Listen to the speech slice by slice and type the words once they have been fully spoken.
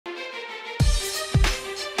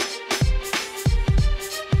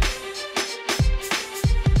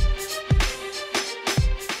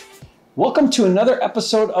Welcome to another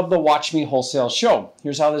episode of the Watch Me Wholesale Show.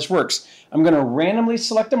 Here's how this works. I'm going to randomly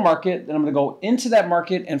select a market, then I'm going to go into that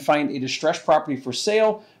market and find a distressed property for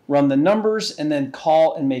sale, run the numbers, and then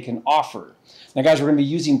call and make an offer. Now guys, we're going to be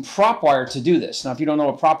using Propwire to do this. Now if you don't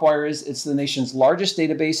know what Propwire is, it's the nation's largest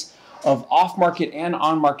database of off-market and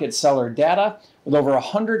on-market seller data with over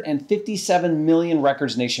 157 million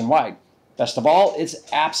records nationwide. Best of all, it's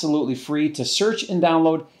absolutely free to search and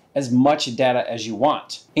download as much data as you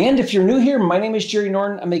want. And if you're new here, my name is Jerry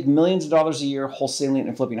Norton. I make millions of dollars a year wholesaling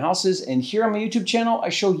and flipping houses. And here on my YouTube channel, I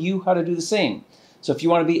show you how to do the same. So if you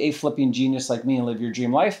want to be a flipping genius like me and live your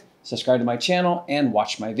dream life, subscribe to my channel and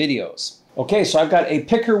watch my videos. Okay, so I've got a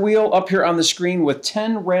picker wheel up here on the screen with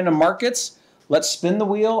 10 random markets. Let's spin the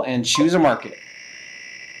wheel and choose a market.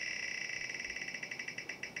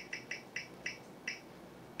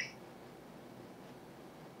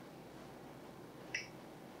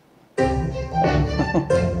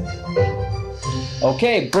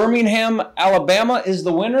 Okay, Birmingham, Alabama is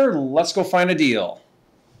the winner. Let's go find a deal.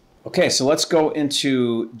 Okay, so let's go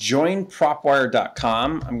into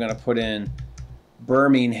joinpropwire.com. I'm going to put in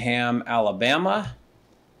Birmingham, Alabama.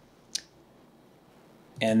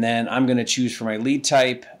 And then I'm going to choose for my lead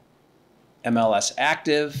type MLS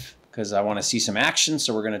active because I want to see some action.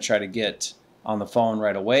 So we're going to try to get on the phone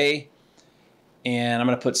right away. And I'm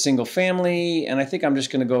going to put single family. And I think I'm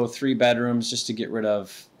just going to go 3 bedrooms just to get rid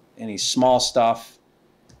of any small stuff.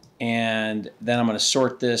 And then I'm going to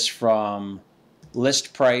sort this from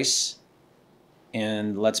list price.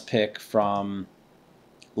 And let's pick from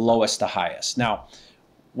lowest to highest. Now,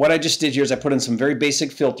 what I just did here is I put in some very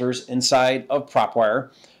basic filters inside of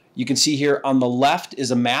Propwire. You can see here on the left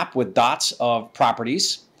is a map with dots of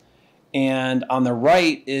properties. And on the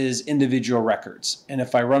right is individual records. And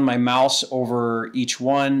if I run my mouse over each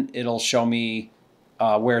one, it'll show me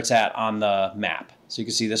where it's at on the map. So you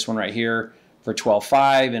can see this one right here for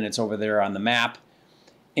 12.5, and it's over there on the map.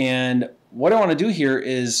 And what I want to do here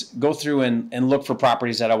is go through and look for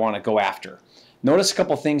properties that I want to go after. Notice a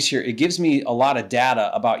couple things here. It gives me a lot of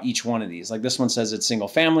data about each one of these. Like this one says it's single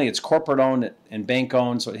family, it's corporate owned and bank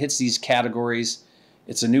owned, so it hits these categories.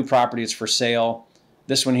 It's a new property, it's for sale.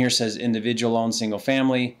 This one here says individual owned, single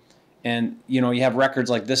family. And you know, you have records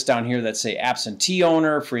like this down here that say absentee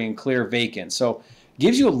owner, free and clear, vacant. So it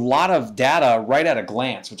gives you a lot of data right at a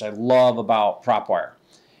glance, which I love about Propwire.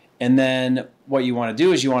 And then what you want to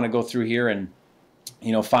do is you want to go through here and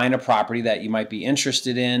find a property that you might be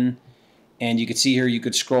interested in. And you can see here you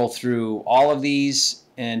could scroll through all of these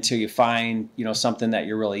until you find something that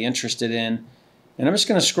you're really interested in. And I'm just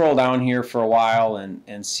going to scroll down here for a while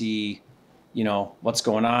and see what's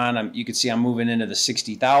going on. You can see I'm moving into the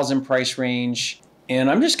 60,000 price range. And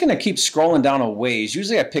I'm just going to keep scrolling down a ways.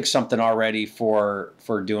 Usually I pick something already for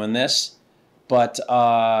doing this. But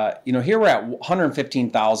here we're at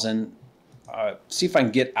 115,000. See if I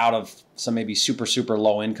can get out of some maybe super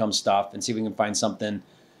low income stuff and see if we can find something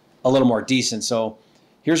a little more decent. So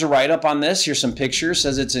here's a write-up on this. Here's some pictures. It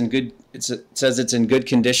says it's in good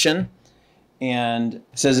condition, and it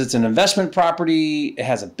says it's an investment property. It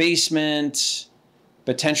has a basement,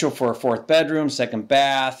 potential for a 4th bedroom, 2nd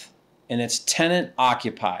bath, and it's tenant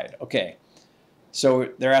occupied. Okay,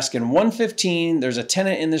 so they're asking 115. There's a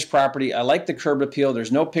tenant in this property. I like the curb appeal.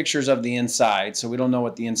 There's no pictures of the inside, so we don't know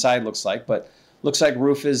what the inside looks like, but looks like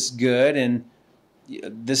roof is good, and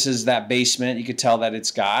this is that basement. You could tell that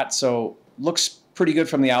it's got. So looks pretty good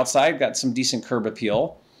from the outside. Got some decent curb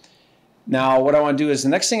appeal. Now what I want to do is the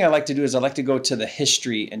next thing I like to do is I like to go to the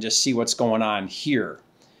history and just see what's going on here.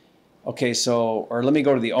 Okay, so, or let me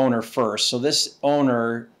go to the owner first. So this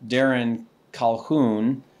owner, Darren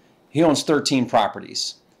Calhoun, he owns 13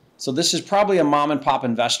 properties. So this is probably a mom and pop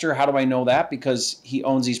investor. How do I know that? Because he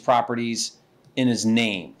owns these properties in his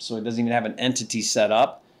name. So he doesn't even have an entity set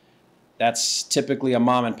up. That's typically a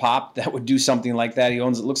mom and pop that would do something like that. It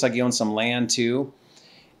looks like he owns some land too.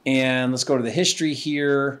 And let's go to the history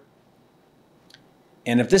here.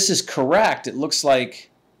 And if this is correct, it looks like,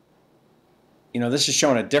 this is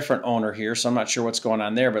showing a different owner here. So I'm not sure what's going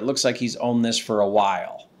on there, but it looks like he's owned this for a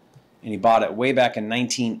while. And he bought it way back in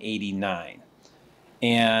 1989.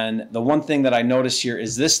 And the one thing that I notice here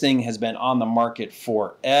is this thing has been on the market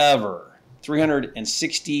forever,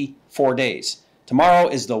 364 days. Tomorrow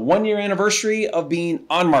is the 1-year anniversary of being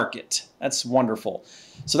on market. That's wonderful.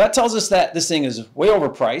 So that tells us that this thing is way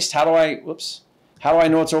overpriced. How do I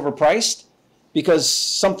know it's overpriced? Because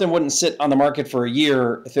something wouldn't sit on the market for a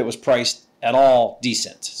year if it was priced at all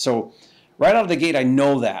decent. So right out of the gate, I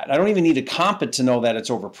know that. I don't even need to comp it to know that it's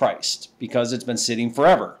overpriced because it's been sitting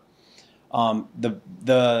forever.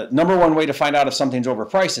 The number one way to find out if something's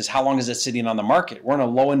overpriced is how long is it sitting on the market. We're in a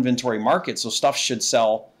low inventory market, so stuff should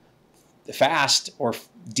sell fast or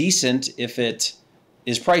decent if it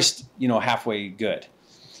is priced, halfway good.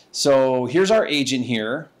 So here's our agent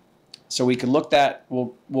here. So we can look that.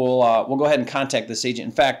 We'll go ahead and contact this agent.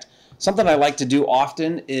 In fact, something I like to do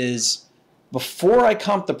often is before I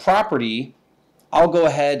comp the property, I'll go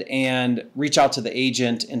ahead and reach out to the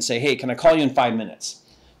agent and say, hey, can I call you in 5 minutes?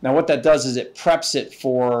 Now what that does is it preps it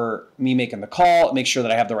for me making the call. It makes sure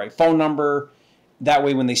that I have the right phone number. That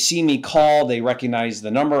way when they see me call, they recognize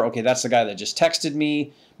the number. Okay, that's the guy that just texted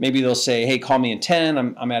me. Maybe they'll say, hey, call me in 10.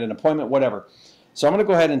 I'm at an appointment, whatever. So I'm going to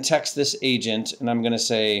go ahead and text this agent, and I'm going to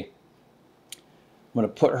say, I'm going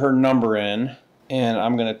to put her number in, and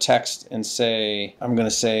I'm going to text and say,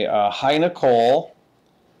 hi, Nicole.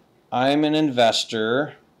 I'm an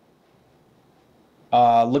investor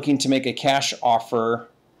looking to make a cash offer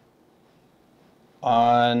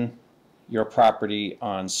on your property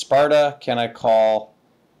on Sparta. Can I call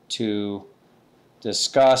to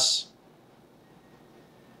discuss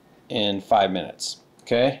in 5 minutes?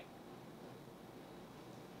 Okay.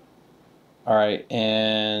 All right,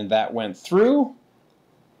 and that went through.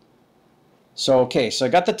 So, okay, so I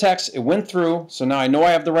got the text, it went through. So now I know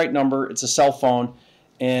I have the right number. It's a cell phone.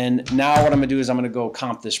 And now what I'm going to do is I'm going to go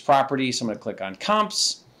comp this property. So I'm going to click on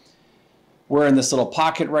comps. We're in this little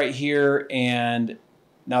pocket right here. And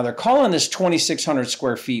now they're calling this 2,600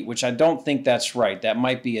 square feet, which I don't think that's right. That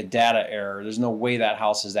might be a data error. There's no way that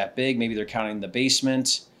house is that big. Maybe they're counting the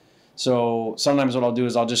basement. So sometimes what I'll do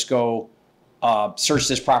is I'll just go search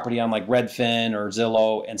this property on like Redfin or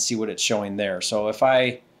Zillow and see what it's showing there. So if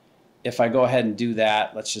I go ahead and do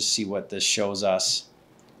that, let's just see what this shows us.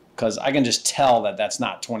 Because I can just tell that that's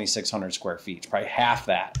not 2,600 square feet. It's probably half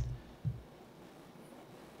that.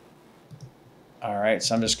 All right,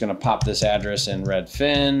 so I'm just going to pop this address in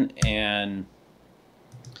Redfin and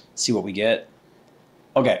see what we get.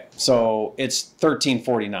 Okay, so it's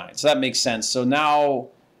 1349. So that makes sense. So now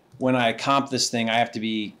when I comp this thing, I have to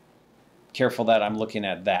be careful that I'm looking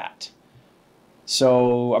at that.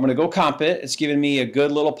 So I'm going to go comp it. It's giving me a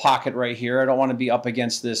good little pocket right here. I don't want to be up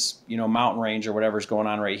against this, mountain range or whatever's going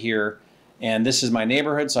on right here. And this is my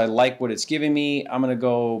neighborhood, so I like what it's giving me. I'm going to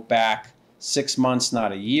go back 6 months,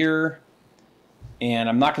 not a year. And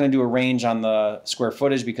I'm not going to do a range on the square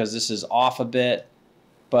footage because this is off a bit.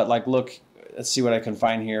 But like, look, let's see what I can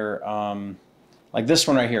find here. Like this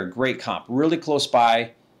one right here, great comp, really close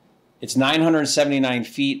by. It's 979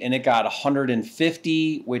 feet, and it got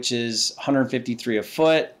 150, which is 153 a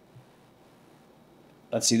foot.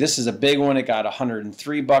 Let's see, this is a big one. It got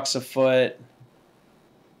 103 bucks a foot.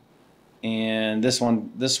 And this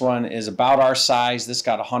one is about our size. This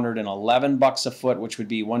got 111 bucks a foot, which would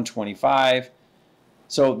be 125.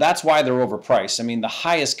 So that's why they're overpriced. I mean, the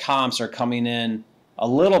highest comps are coming in a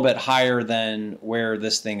little bit higher than where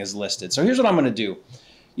this thing is listed. So here's what I'm going to do.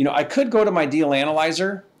 I could go to my deal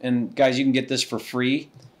analyzer, and guys, you can get this for free.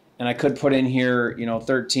 And I could put in here,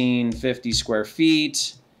 1350 square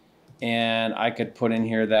feet. And I could put in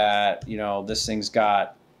here that, this thing's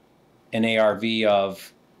got an ARV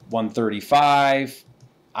of 135.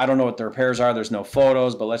 I don't know what the repairs are. There's no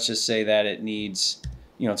photos, but let's just say that it needs,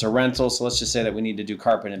 it's a rental. So let's just say that we need to do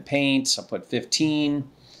carpet and paint. So I'll put 15.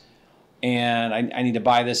 And I need to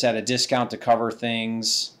buy this at a discount to cover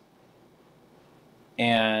things.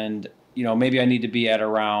 And, maybe I need to be at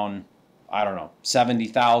around, I don't know,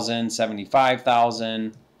 70,000,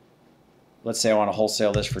 75,000. Let's say I want to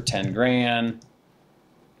wholesale this for 10 grand.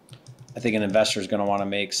 I think an investor is going to want to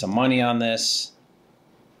make some money on this.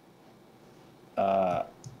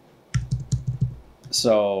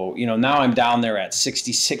 So, now I'm down there at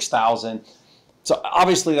 66,000. So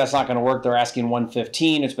obviously that's not going to work. They're asking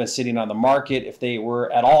 115. It's been sitting on the market. If they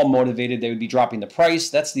were at all motivated, they would be dropping the price.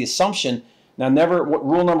 That's the assumption. Now,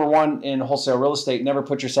 rule number one in wholesale real estate, never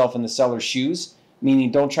put yourself in the seller's shoes,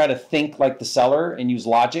 meaning don't try to think like the seller and use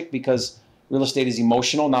logic, because real estate is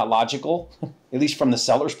emotional, not logical, at least from the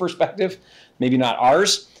seller's perspective, maybe not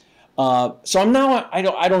ours. So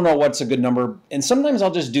I don't know what's a good number. And sometimes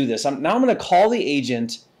I'll just do this. I'm going to call the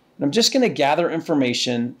agent, and I'm just going to gather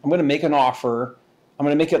information. I'm going to make an offer. I'm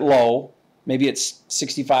going to make it low. Maybe it's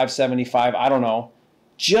 65, 75. I don't know.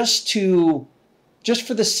 Just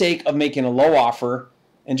for the sake of making a low offer,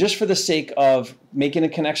 and just for the sake of making a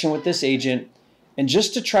connection with this agent, and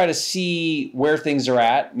just to try to see where things are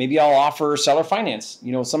at. Maybe I'll offer seller finance.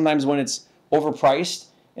 Sometimes when it's overpriced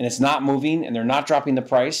and it's not moving and they're not dropping the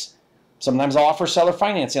price, sometimes I'll offer seller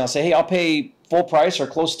financing. I'll say, hey, I'll pay full price or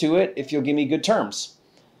close to it if you'll give me good terms.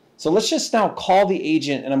 So let's just now call the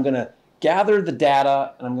agent, and I'm going to gather the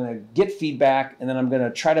data, and I'm going to get feedback, and then I'm going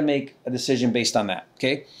to try to make a decision based on that,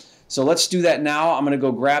 okay? So let's do that now. I'm going to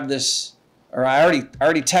go grab this, or I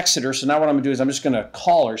already texted her, so now what I'm going to do is I'm just going to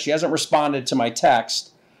call her. She hasn't responded to my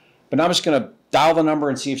text, but now I'm just going to dial the number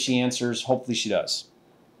and see if she answers. Hopefully she does.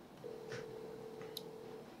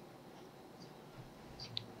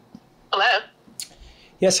 Hello?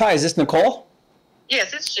 Yes, hi. Is this Nicole?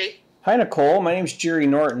 Yes, it's she. Hi, Nicole. My name's Jerry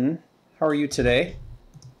Norton. How are you today?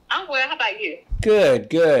 I'm well. How about you? Good,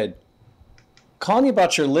 good. Calling you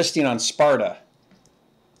about your listing on Sparta.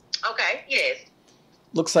 Okay, yes.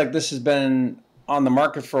 Looks like this has been on the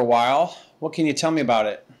market for a while. What can you tell me about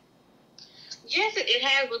it? Yes, it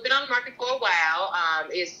has. We've been on the market for a while.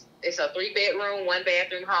 It's a 3-bedroom,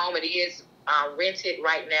 1-bathroom home. It is rented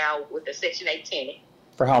right now with a Section 8 tenant.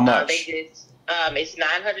 For how much? It's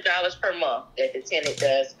 $900 per month that the tenant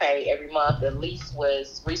does pay every month. The lease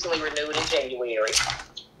was recently renewed in January.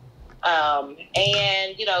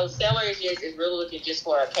 And seller is really looking just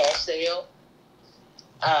for a cash sale.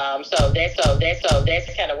 So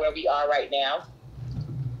that's kind of where we are right now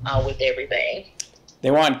with everything.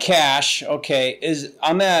 They want cash. Okay. Is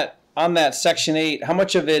on that Section 8, how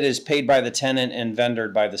much of it is paid by the tenant and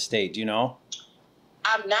vendored by the state? Do you know?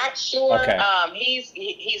 I'm not sure. Okay.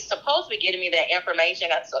 He's supposed to be getting me that information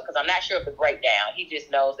because I'm not sure of the breakdown. He just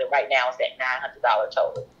knows that right now it's at $900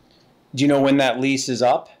 total. Do you know when that lease is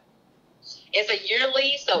up? It's a year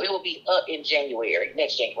lease, so it will be up in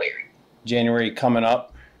next January. January coming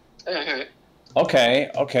up? Mm-hmm.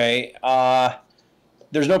 Okay.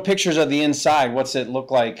 There's no pictures of the inside. What's it look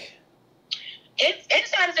like?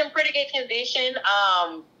 Inside is in pretty good condition.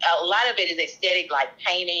 A lot of it is aesthetic, like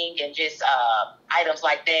painting and just items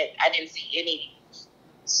like that. I didn't see any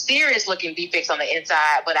serious looking defects on the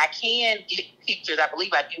inside, but I can get pictures. I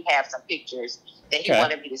believe I do have some pictures that he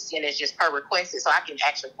wanted me to send as just per requested, so I can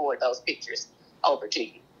actually forward those pictures over to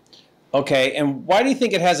you. Okay, and why do you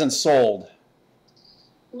think it hasn't sold?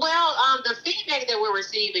 Well, the feedback that we're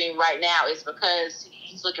receiving right now is because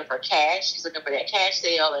he's looking for cash. He's looking for that cash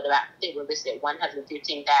sale at about, I think we're listed at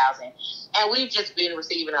 $115,000, and we've just been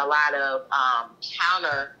receiving a lot of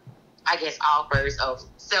counter, offers of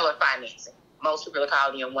seller financing. Most people are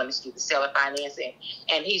calling him wanting to do the seller financing,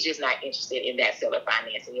 and he's just not interested in that seller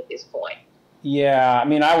financing at this point. Yeah, I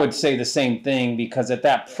mean, I would say the same thing because at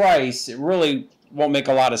that price, it really won't make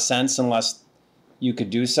a lot of sense unless you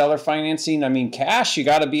could do seller financing. I mean, cash, you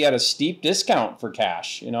got to be at a steep discount for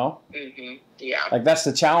cash, Mm-hmm. Yeah. Like that's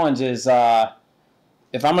the challenge is if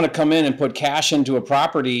I'm going to come in and put cash into a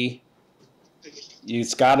property,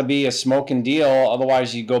 it's got to be a smoking deal.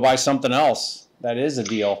 Otherwise, you go buy something else. That is a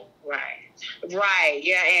deal. Right.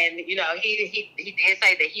 Yeah. And, he did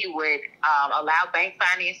say that he would allow bank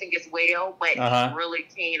financing as well, but he's really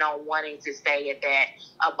keen on wanting to stay at that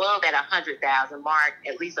above that 100,000 mark,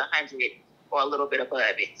 at least 100 or a little bit above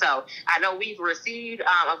it. So I know we've received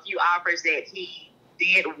a few offers that he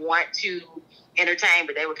did want to entertain,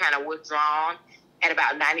 but they were kind of withdrawn at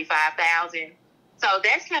about 95,000. So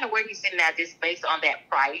that's kind of where he's sitting at, just based on that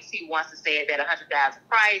price. He wants to stay at that 100,000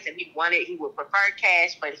 price, and he would prefer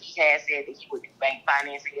cash, but he has said that he would do bank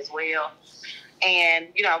financing as well. And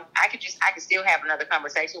I could still have another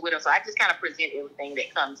conversation with him. So I just kind of present everything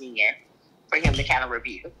that comes in for him to kind of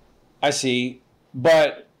review. I see,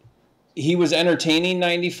 but he was entertaining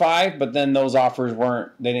 95, but then those offers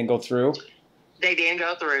they didn't go through. They didn't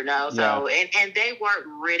go through, no. Yeah. So, and they weren't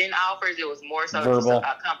written offers. It was more so verbal.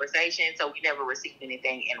 Just a conversation. So we never received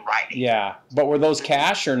anything in writing. Yeah. But were those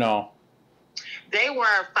cash or no? They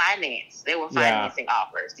were finance. They were financing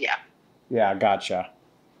offers. Yeah. Yeah. Gotcha.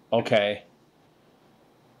 Okay.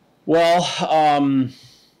 Well,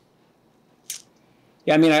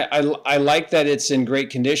 yeah, I mean, I like that it's in great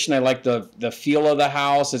condition. I like the feel of the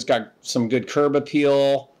house. It's got some good curb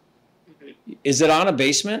appeal. Mm-hmm. Is it on a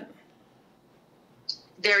basement?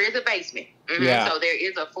 There is a basement. Mm-hmm. Yeah. So there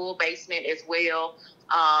is a full basement as well.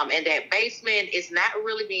 And that basement is not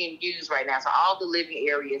really being used right now. So all the living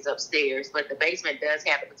area is upstairs, but the basement does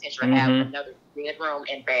have the potential to have another bedroom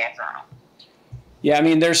and bathroom. Yeah, I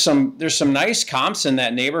mean, there's some nice comps in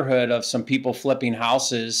that neighborhood of some people flipping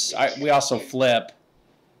houses. We also flip.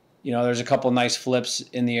 There's a couple nice flips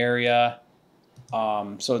in the area.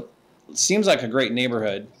 So it seems like a great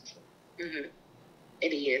neighborhood. Mm-hmm. It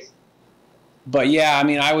is. But yeah, I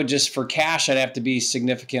mean, I would just, for cash, I'd have to be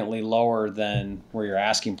significantly lower than where your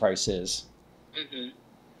asking price is. Mm-hmm.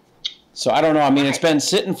 So I don't know. I mean, it's been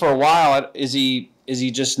sitting for a while. Is he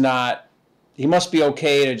just not, he must be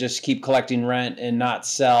okay to just keep collecting rent and not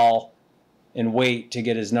sell and wait to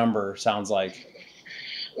get his number, sounds like.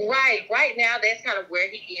 Right now, that's kind of where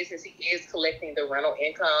he is, since he is collecting the rental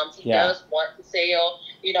income. He does want to sell,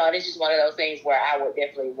 and it's just one of those things where I would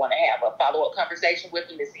definitely want to have a follow-up conversation with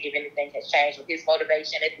him to see if anything has changed with his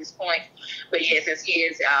motivation at this point. But yeah, since he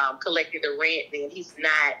is collecting the rent, then he's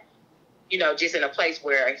not, just in a place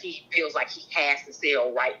where he feels like he has to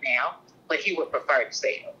sell right now, but he would prefer to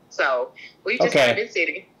sell. So we've just kind of been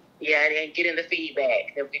sitting, and getting the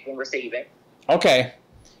feedback that we've been receiving. Okay.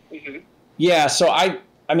 Mm-hmm. Yeah, so I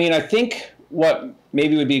think what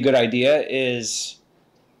maybe would be a good idea is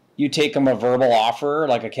you take him a verbal offer,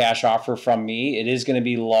 like a cash offer from me. It is going to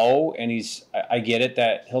be low, and I get it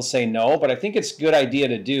that he'll say no, but I think it's a good idea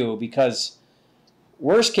to do, because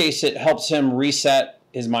worst case, it helps him reset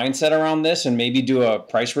his mindset around this and maybe do a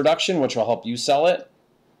price reduction, which will help you sell it.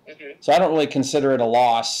 Mm-hmm. So I don't really consider it a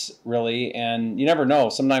loss, really, and you never know.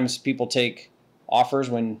 Sometimes people take offers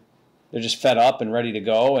when they're just fed up and ready to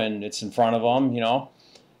go, and it's in front of them,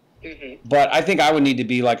 Mm-hmm. But I think I would need to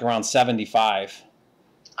be like around 75.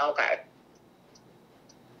 Okay.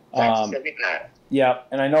 75. Yeah,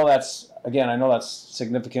 and I know that's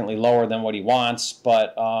significantly lower than what he wants,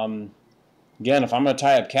 but again, if I'm going to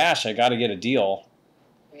tie up cash, I got to get a deal.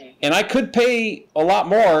 Mm-hmm. And I could pay a lot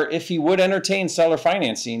more if he would entertain seller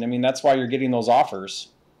financing. I mean, that's why you're getting those offers.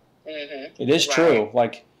 Mm-hmm. It is true,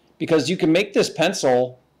 because you can make this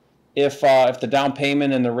pencil. If the down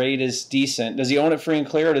payment and the rate is decent. Does he own it free and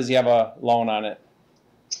clear, or does he have a loan on it?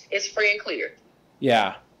 It's free and clear.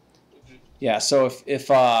 Yeah. Mm-hmm. Yeah, so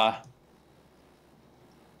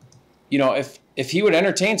if he would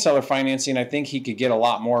entertain seller financing, I think he could get a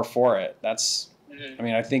lot more for it. Mm-hmm.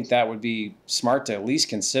 I think that would be smart to at least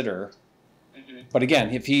consider. Mm-hmm. But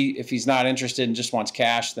again, if he's not interested and just wants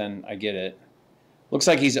cash, then I get it. Looks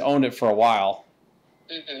like he's owned it for a while.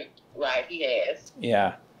 Mm-hmm. Right, he has.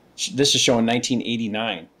 Yeah. This is showing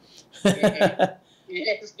 1989. Mm-hmm.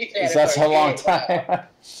 Yes, that's a long time.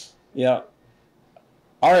 Yeah.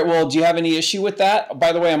 All right. Well, do you have any issue with that?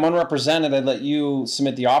 By the way, I'm unrepresented. I'd let you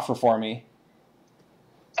submit the offer for me.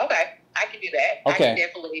 Okay. I can do that. Okay. I can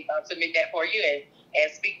definitely submit that for you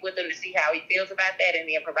and speak with him to see how he feels about that, and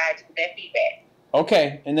then provide you with that feedback.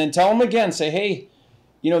 Okay. And then tell him again, say, hey,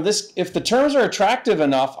 if the terms are attractive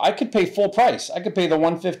enough, I could pay full price. I could pay the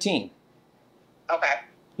 $115. Okay.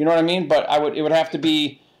 You know what I mean? But it would have to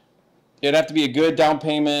be a good down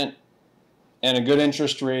payment and a good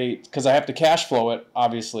interest rate, because I have to cash flow it,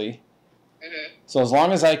 obviously. Mm-hmm. So as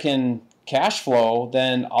long as I can cash flow,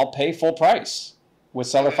 then I'll pay full price with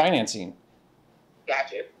seller financing.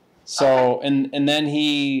 Gotcha. So and then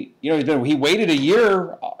he waited a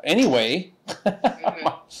year anyway.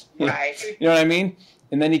 Mm-hmm. Right. You know what I mean?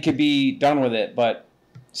 And then he could be done with it. But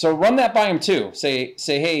so run that by him too. Say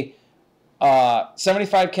hey.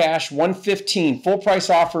 75 cash, 115 full price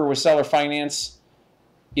offer with seller finance,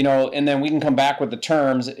 and then we can come back with the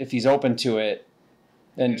terms if he's open to it.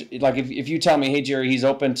 And like if you tell me, hey Jerry, he's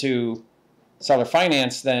open to seller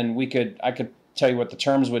finance, then I could tell you what the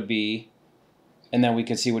terms would be, and then we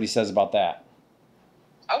could see what he says about that.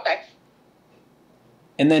 Okay.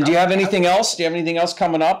 And then do you have anything else? Do you have anything else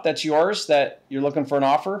coming up that's yours that you're looking for an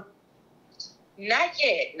offer? Not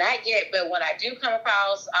yet. But when I do come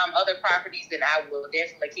across other properties, then I will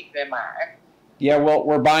definitely keep them in mind. Yeah, well,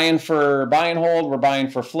 we're buying for buy and hold. We're buying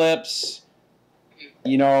for flips.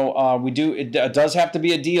 Mm-hmm. We do. It does have to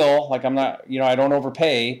be a deal. Like I'm not, I don't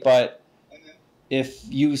overpay. But mm-hmm. if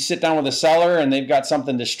you sit down with a seller and they've got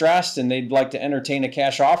something distressed and they'd like to entertain a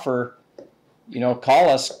cash offer, call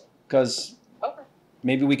us, because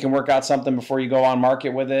maybe we can work out something before you go on market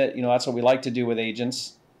with it. That's what we like to do with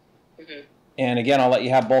agents. Mm-hmm. And again, I'll let you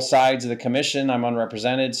have both sides of the commission. I'm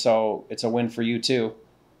unrepresented, so it's a win for you too.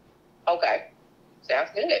 Okay. Sounds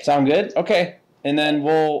good. Sound good? Okay. And then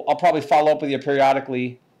I'll probably follow up with you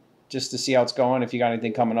periodically just to see how it's going, if you got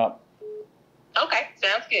anything coming up. Okay.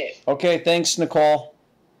 Sounds good. Okay. Thanks, Nicole.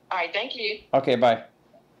 All right. Thank you. Okay. Bye.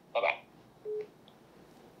 Bye-bye.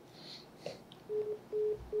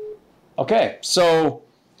 Okay. So...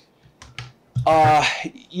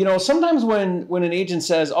 sometimes when an agent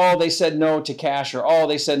says, oh, they said no to cash, or oh,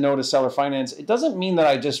 they said no to seller finance, it doesn't mean that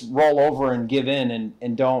I just roll over and give in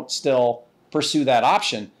and don't still pursue that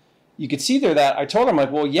option. You could see there that I told him,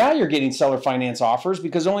 like, well, yeah, you're getting seller finance offers,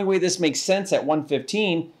 because the only way this makes sense at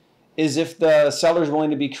 115 is if the seller's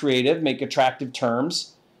willing to be creative, make attractive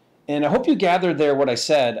terms. And I hope you gathered there what I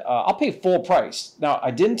said. I'll pay full price. Now,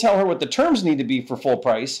 I didn't tell her what the terms need to be for full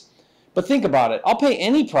price. But think about it. I'll pay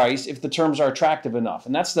any price if the terms are attractive enough.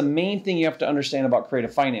 And that's the main thing you have to understand about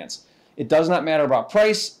creative finance. It does not matter about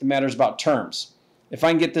price. It matters about terms. If I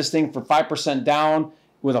can get this thing for 5% down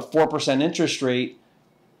with a 4% interest rate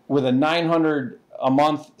with a 900 a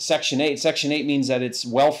month Section 8. Section 8 means that it's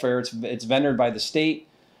welfare. It's vendored by the state.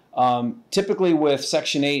 Typically with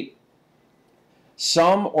Section 8,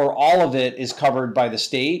 some or all of it is covered by the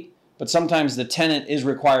state, but sometimes the tenant is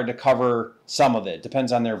required to cover some of it.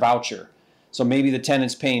 Depends on their voucher. So maybe the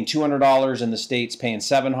tenant's paying $200 and the state's paying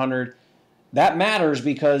 $700. That matters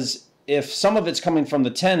because if some of it's coming from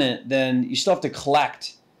the tenant, then you still have to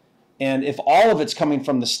collect. And if all of it's coming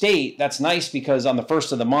from the state, that's nice because on the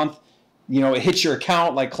first of the month, it hits your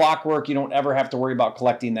account like clockwork. You don't ever have to worry about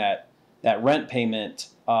collecting that rent payment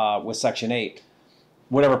with Section 8,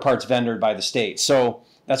 whatever part's vendored by the state. So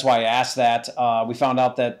that's why I asked that. We found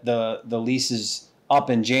out that the lease is up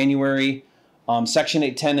in January. Section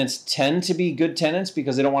 8 tenants tend to be good tenants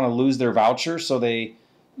because they don't want to lose their voucher, so they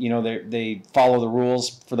follow the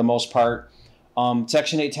rules for the most part.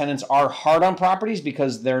 Section 8 tenants are hard on properties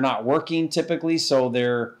because they're not working typically, so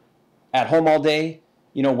they're at home all day,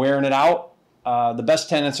 wearing it out. The best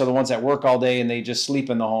tenants are the ones that work all day and they just sleep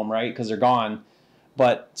in the home, right, because they're gone.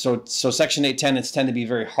 But so Section 8 tenants tend to be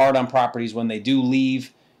very hard on properties. When they do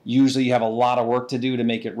leave, usually you have a lot of work to do to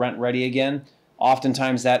make it rent ready again.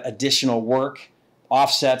 Oftentimes that additional work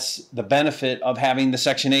offsets the benefit of having the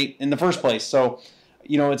Section 8 in the first place. So,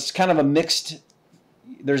 it's kind of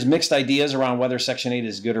there's mixed ideas around whether Section 8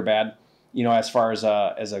 is good or bad, as far as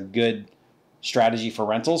a good strategy for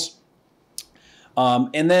rentals.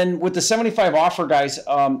 And then with the 75 offer, guys,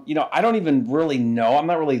 I don't even really know. I'm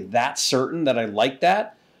not really that certain that I like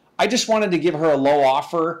that. I just wanted to give her a low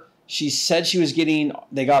offer. She said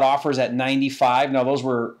they got offers at 95. Now, those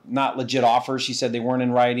were not legit offers. She said they weren't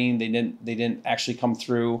in writing. They didn't actually come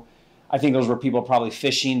through. I think those were people probably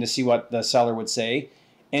fishing to see what the seller would say.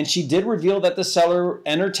 And she did reveal that the seller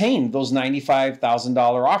entertained those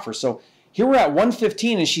 $95,000 offers. So here we're at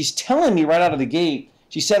 115, and she's telling me right out of the gate,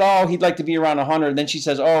 she said, oh, he'd like to be around 100. Then she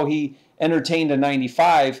says, oh, he entertained a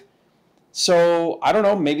 95. So I don't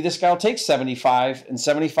know, maybe this guy will take 75, and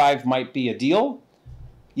 75 might be a deal.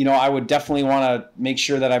 I would definitely want to make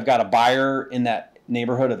sure that I've got a buyer in that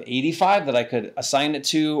neighborhood of 85 that I could assign it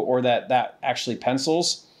to, or that actually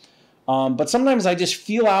pencils. But sometimes I just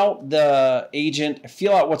feel out the agent,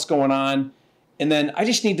 feel out what's going on, and then I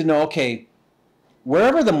just need to know, okay,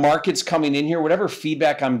 wherever the market's coming in here, whatever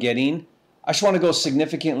feedback I'm getting, I just want to go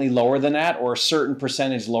significantly lower than that or a certain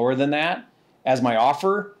percentage lower than that as my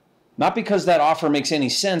offer. Not because that offer makes any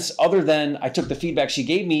sense other than I took the feedback she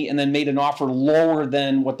gave me and then made an offer lower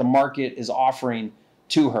than what the market is offering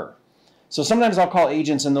to her. So sometimes I'll call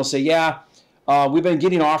agents and they'll say, yeah, we've been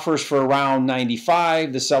getting offers for around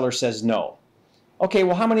 95. The seller says no. Okay,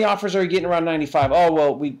 well, how many offers are you getting around 95? Oh,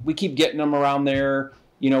 well, we keep getting them around there.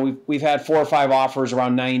 We've had 4 or 5 offers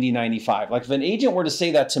around 90, 95. Like if an agent were to say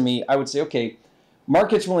that to me, I would say, okay,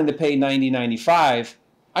 market's willing to pay 90, 95.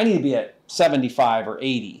 I need to be at 75 or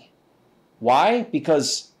 80. Why?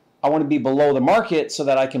 Because I want to be below the market so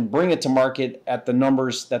that I can bring it to market at the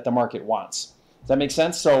numbers that the market wants. Does that make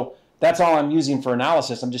sense? So that's all I'm using for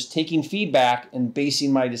analysis. I'm just taking feedback and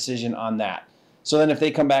basing my decision on that. So then if they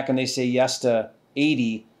come back and they say yes to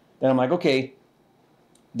 80, then I'm like, okay,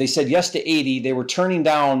 they said yes to 80. They were turning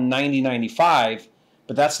down 90, 95,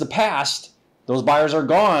 but that's the past. Those buyers are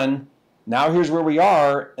gone. Now here's where we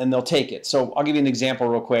are, and they'll take it. So I'll give you an example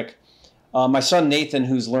real quick. My son Nathan,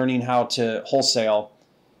 who's learning how to wholesale,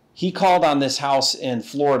 he called on this house in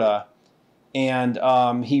Florida, and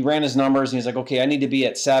he ran his numbers, and he's like, okay, I need to be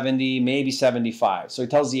at 70, maybe 75. So he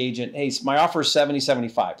tells the agent, hey, my offer is 70,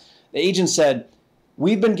 75. The agent said,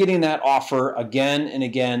 we've been getting that offer again and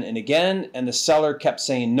again and again, and the seller kept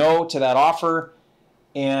saying no to that offer,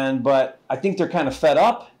 but I think they're kind of fed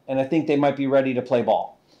up, and I think they might be ready to play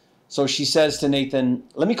ball. So she says to Nathan,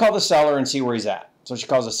 let me call the seller and see where he's at. So she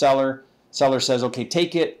calls the seller. Seller says, okay,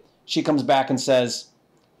 take it. She comes back and says,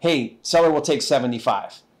 hey, seller will take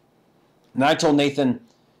 75. And I told Nathan,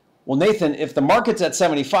 well, Nathan, if the market's at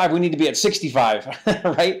 75, we need to be at 65,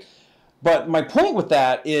 right? But my point with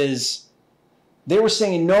that is they were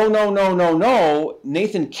saying no, no, no, no, no.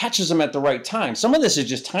 Nathan catches them at the right time. Some of this is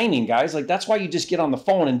just timing, guys. Like that's why you just get on the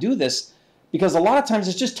phone and do this, because a lot of times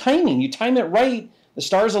it's just timing. You time it right. The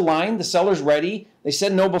stars align. The seller's ready. They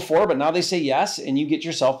said no before, but now they say yes, and you get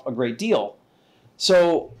yourself a great deal.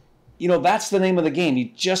 So, that's the name of the game.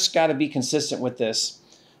 You just got to be consistent with this.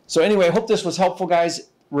 So anyway, I hope this was helpful, guys.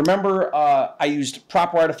 Remember, I used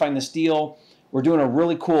Propwire to find this deal. We're doing a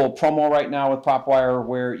really cool promo right now with Propwire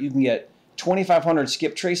where you can get 2,500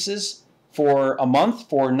 skip traces for a month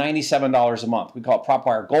for $97 a month. We call it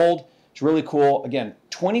Propwire Gold. It's really cool. Again,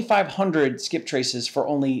 2,500 skip traces for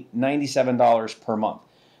only $97 per month.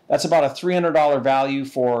 That's about a $300 value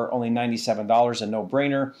for only $97, a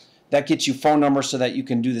no-brainer. that gets you phone numbers so that you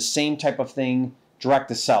can do the same type of thing direct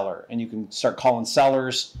to seller, and you can start calling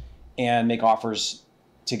sellers and make offers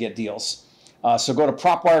to get deals. So go to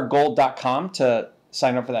propwiregold.com to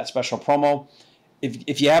sign up for that special promo.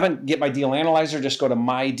 If you haven't, get my deal analyzer, just go to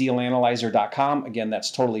mydealanalyzer.com. Again,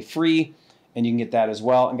 that's totally free, and you can get that as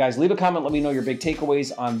well. And guys, leave a comment. Let me know your big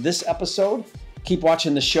takeaways on this episode. Keep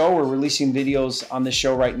watching the show. We're releasing videos on this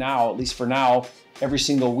show right now, at least for now, every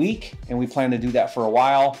single week, and we plan to do that for a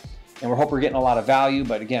while. And we hope we're getting a lot of value.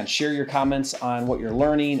 But again, share your comments on what you're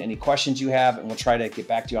learning, any questions you have, and we'll try to get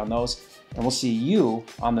back to you on those. And we'll see you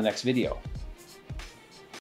on the next video.